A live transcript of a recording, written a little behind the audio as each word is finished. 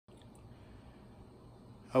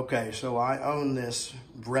Okay, so I own this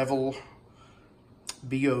Breville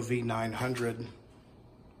BOV900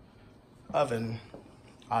 oven.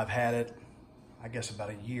 I've had it, I guess, about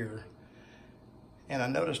a year. And I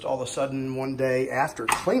noticed all of a sudden one day after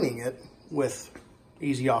cleaning it with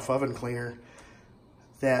Easy Off oven cleaner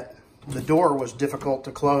that the door was difficult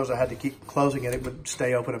to close. I had to keep closing it. It would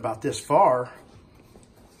stay open about this far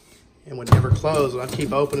and would never close. And I'd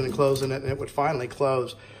keep opening and closing it and it would finally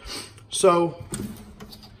close. So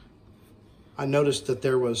I noticed that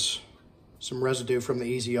there was some residue from the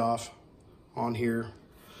Easy Off on here.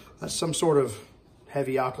 That's some sort of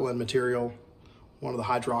heavy alkaline material, one of the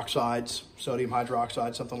hydroxides, sodium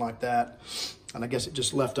hydroxide, something like that. And I guess it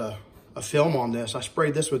just left a film on this. I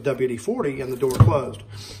sprayed this with WD-40 and the door closed.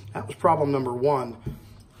 That was problem number one.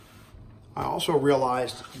 I also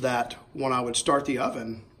realized that when I would start the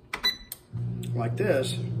oven like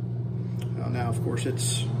this, now of course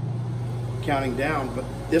it's counting down, but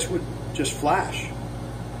this would just flash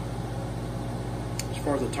as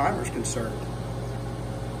far as the timer is concerned.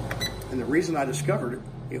 And the reason I discovered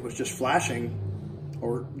it was just flashing,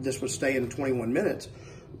 or this would stay in 21 minutes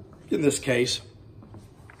in this case,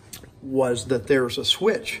 was that there's a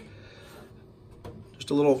switch, just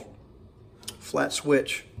a little flat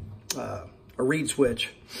switch, a reed switch,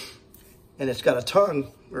 and it's got a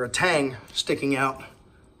tongue or a tang sticking out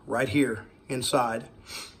right here inside.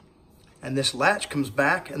 And this latch comes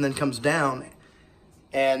back and then comes down,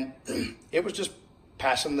 and it was just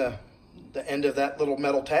passing the end of that little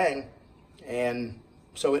metal tang, and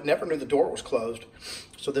so it never knew the door was closed.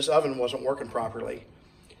 So this oven wasn't working properly.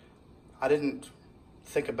 I didn't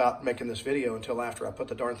think about making this video until after I put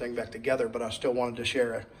the darn thing back together, but I still wanted to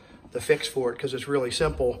share the fix for it because it's really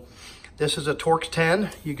simple. This is a Torx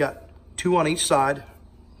 10. You got two on each side,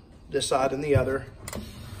 this side and the other.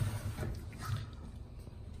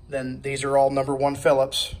 Then these are all #1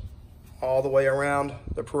 Phillips all the way around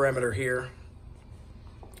the perimeter here.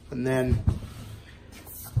 And then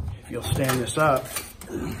if you'll stand this up,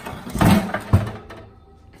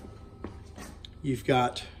 you've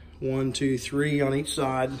got 1, 2, 3 on each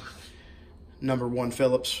side, #1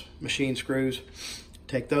 Phillips machine screws.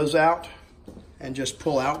 Take those out and just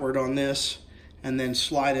pull outward on this and then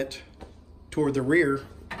slide it toward the rear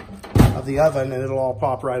of the oven and it'll all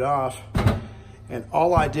pop right off. And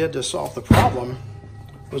all I did to solve the problem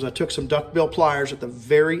was I took some duckbill pliers at the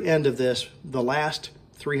very end of this, the last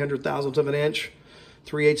 300 thousandths of an inch,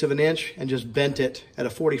 3/8 of an inch, and just bent it at a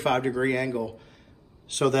 45-degree angle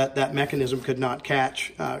so that that mechanism could not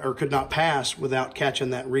catch or could not pass without catching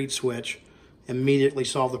that reed switch. Immediately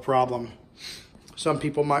solve the problem. Some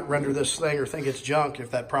people might render this thing or think it's junk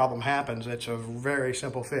if that problem happens. It's a very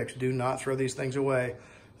simple fix. Do not throw these things away.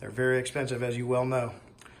 They're very expensive, as you well know.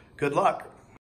 Good luck.